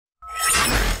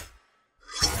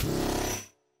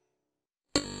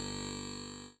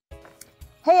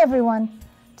Hey everyone!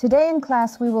 Today in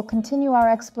class we will continue our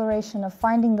exploration of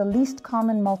finding the least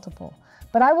common multiple,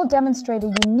 but I will demonstrate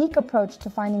a unique approach to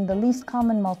finding the least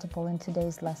common multiple in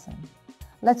today's lesson.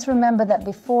 Let's remember that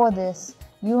before this,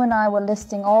 you and I were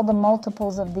listing all the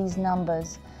multiples of these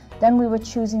numbers, then we were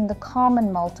choosing the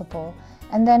common multiple,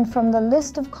 and then from the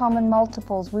list of common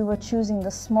multiples we were choosing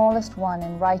the smallest one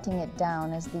and writing it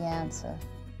down as the answer.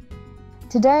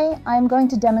 Today, I am going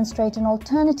to demonstrate an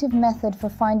alternative method for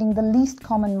finding the least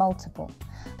common multiple.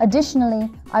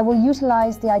 Additionally, I will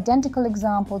utilize the identical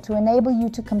example to enable you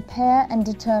to compare and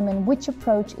determine which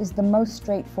approach is the most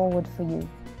straightforward for you.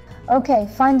 Okay,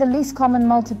 find the least common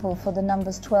multiple for the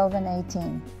numbers 12 and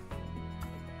 18.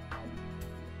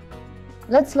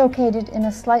 Let's locate it in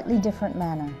a slightly different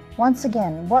manner. Once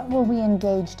again, what were we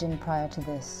engaged in prior to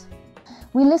this?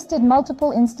 We listed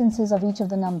multiple instances of each of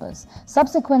the numbers.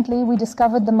 Subsequently, we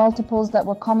discovered the multiples that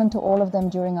were common to all of them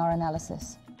during our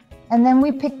analysis. And then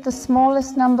we picked the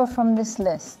smallest number from this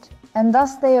list, and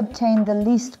thus they obtained the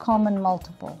least common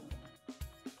multiple.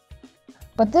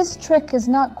 But this trick is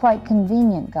not quite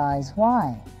convenient, guys.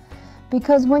 Why?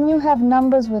 Because when you have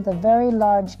numbers with a very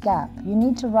large gap, you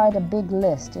need to write a big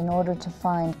list in order to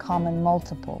find common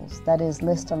multiples, that is,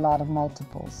 list a lot of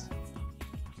multiples.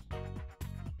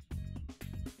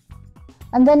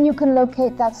 And then you can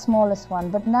locate that smallest one,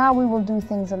 but now we will do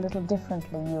things a little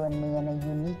differently, you and me, in a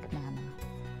unique manner.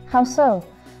 How so?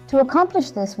 To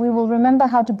accomplish this, we will remember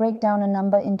how to break down a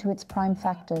number into its prime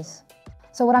factors.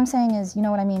 So what I'm saying is, you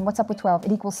know what I mean, what's up with 12?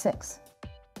 It equals 6.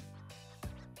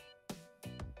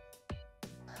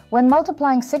 When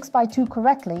multiplying 6 by 2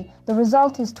 correctly, the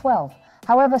result is 12.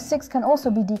 However, 6 can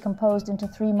also be decomposed into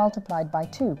 3 multiplied by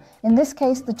 2. In this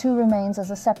case, the 2 remains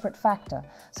as a separate factor.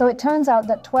 So it turns out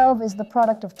that 12 is the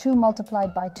product of 2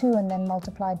 multiplied by 2 and then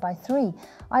multiplied by 3.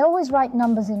 I always write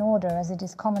numbers in order as it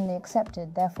is commonly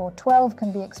accepted. Therefore, 12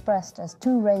 can be expressed as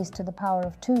 2 raised to the power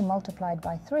of 2 multiplied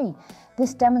by 3.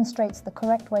 This demonstrates the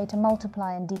correct way to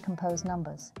multiply and decompose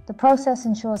numbers. The process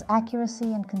ensures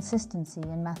accuracy and consistency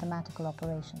in mathematical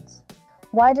operations.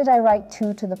 Why did I write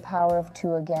 2 to the power of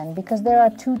 2 again? Because there are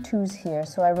 2 2's here,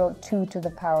 so I wrote 2 to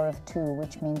the power of 2,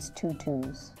 which means 2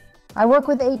 2's. I work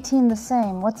with 18 the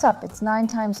same. What's up? It's 9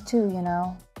 times 2, you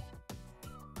know.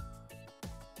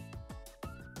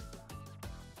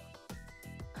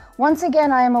 Once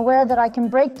again, I am aware that I can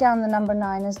break down the number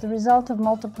 9 as the result of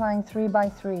multiplying 3 by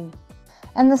 3.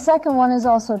 And the second one is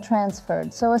also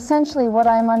transferred. So essentially what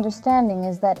I'm understanding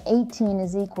is that 18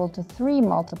 is equal to 3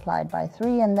 multiplied by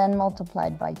 3 and then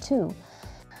multiplied by 2.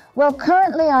 Well,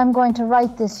 currently I'm going to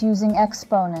write this using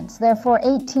exponents. Therefore,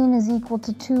 18 is equal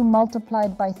to 2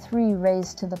 multiplied by 3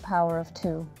 raised to the power of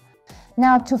 2.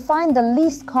 Now, to find the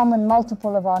least common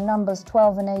multiple of our numbers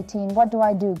 12 and 18, what do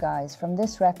I do, guys? From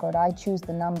this record, I choose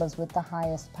the numbers with the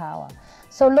highest power.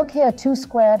 So look here, 2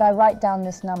 squared, I write down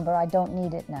this number, I don't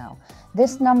need it now.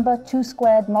 This number, 2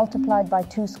 squared multiplied by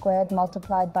 2 squared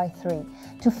multiplied by 3.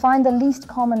 To find the least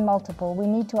common multiple, we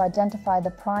need to identify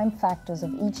the prime factors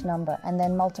of each number and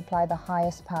then multiply the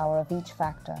highest power of each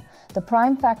factor. The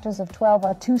prime factors of 12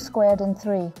 are 2 squared and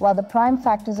 3, while the prime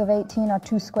factors of 18 are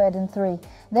 2 squared and 3.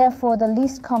 Therefore, the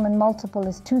least common multiple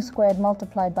is 2 squared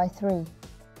multiplied by 3.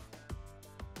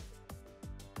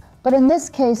 But in this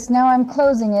case, now I'm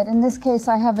closing it. In this case,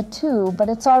 I have a 2, but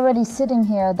it's already sitting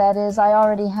here. That is, I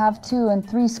already have 2, and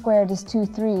 3 squared is 2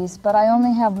 3's, but I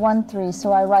only have 1 3,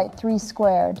 so I write 3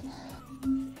 squared.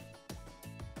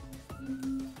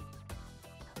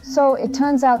 So it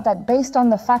turns out that based on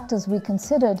the factors we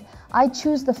considered, I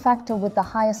choose the factor with the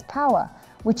highest power,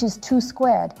 which is 2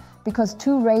 squared, because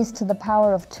 2 raised to the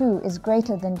power of 2 is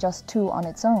greater than just 2 on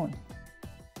its own.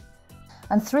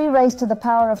 And 3 raised to the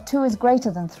power of 2 is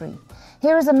greater than 3.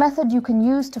 Here is a method you can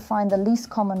use to find the least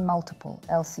common multiple,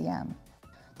 LCM.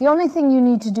 The only thing you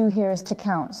need to do here is to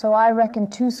count. So I reckon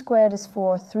 2 squared is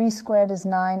 4, 3 squared is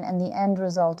 9, and the end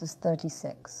result is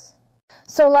 36.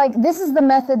 So this is the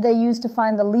method they use to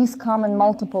find the least common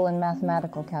multiple in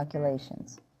mathematical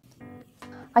calculations.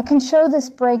 I can show this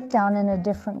breakdown in a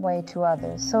different way to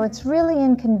others, so it's really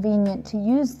inconvenient to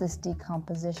use this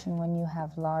decomposition when you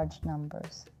have large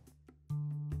numbers.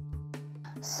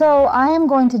 So I am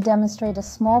going to demonstrate a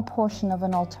small portion of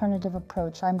an alternative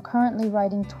approach. I'm currently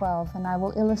writing 12, and I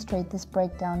will illustrate this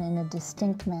breakdown in a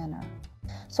distinct manner.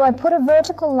 So I put a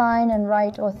vertical line and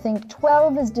write or think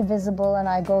 12 is divisible, and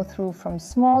I go through from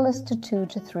smallest to 2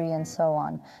 to 3 and so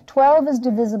on. 12 is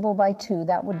divisible by 2,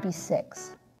 that would be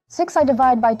 6. 6 I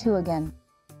divide by 2 again.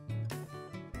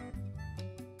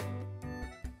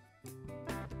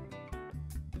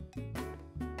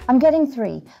 I'm getting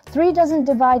 3. 3 doesn't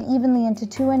divide evenly into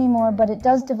 2 anymore, but it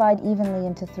does divide evenly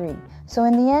into 3. So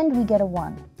in the end, we get a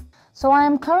 1. So I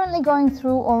am currently going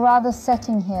through, or rather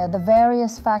setting here, the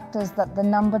various factors that the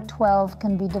number 12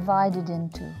 can be divided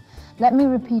into. Let me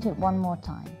repeat it one more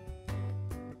time.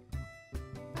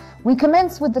 We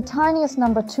commence with the tiniest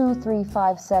number 2, 3,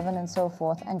 5, 7, and so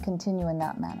forth, and continue in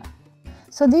that manner.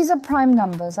 So these are prime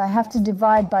numbers. I have to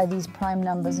divide by these prime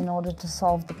numbers in order to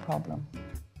solve the problem.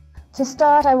 To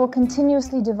start, I will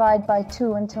continuously divide by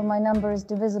 2 until my number is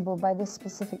divisible by this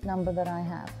specific number that I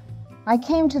have. I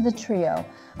came to the trio.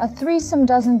 A threesome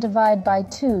doesn't divide by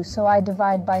 2, so I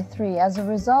divide by 3. As a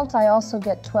result, I also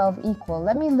get 12 equal.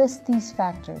 Let me list these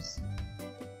factors.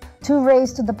 2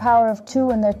 raised to the power of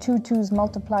 2 and their 2 2's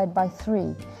multiplied by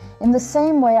 3. In the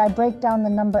same way, I break down the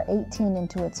number 18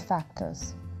 into its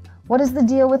factors. What is the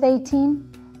deal with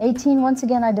 18? 18, once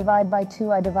again, I divide by 2,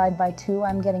 I divide by 2,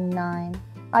 I'm getting 9.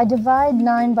 I divide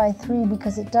 9 by 3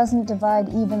 because it doesn't divide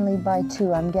evenly by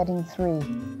 2, I'm getting 3.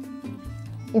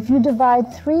 If you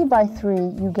divide 3 by 3,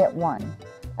 you get 1.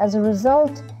 As a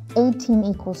result, 18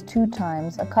 equals 2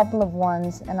 times, a couple of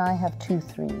 1s, and I have 2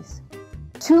 3s.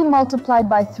 2 multiplied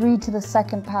by 3 to the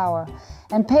second power.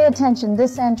 And pay attention,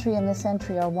 this entry and this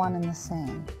entry are one and the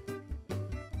same.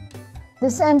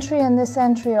 This entry and this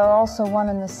entry are also one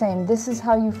and the same. This is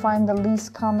how you find the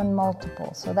least common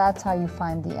multiple, so that's how you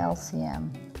find the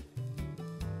LCM.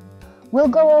 We'll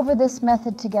go over this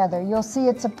method together. You'll see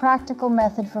it's a practical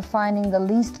method for finding the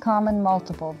least common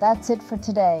multiple. That's it for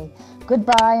today.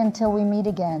 Goodbye until we meet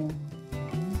again.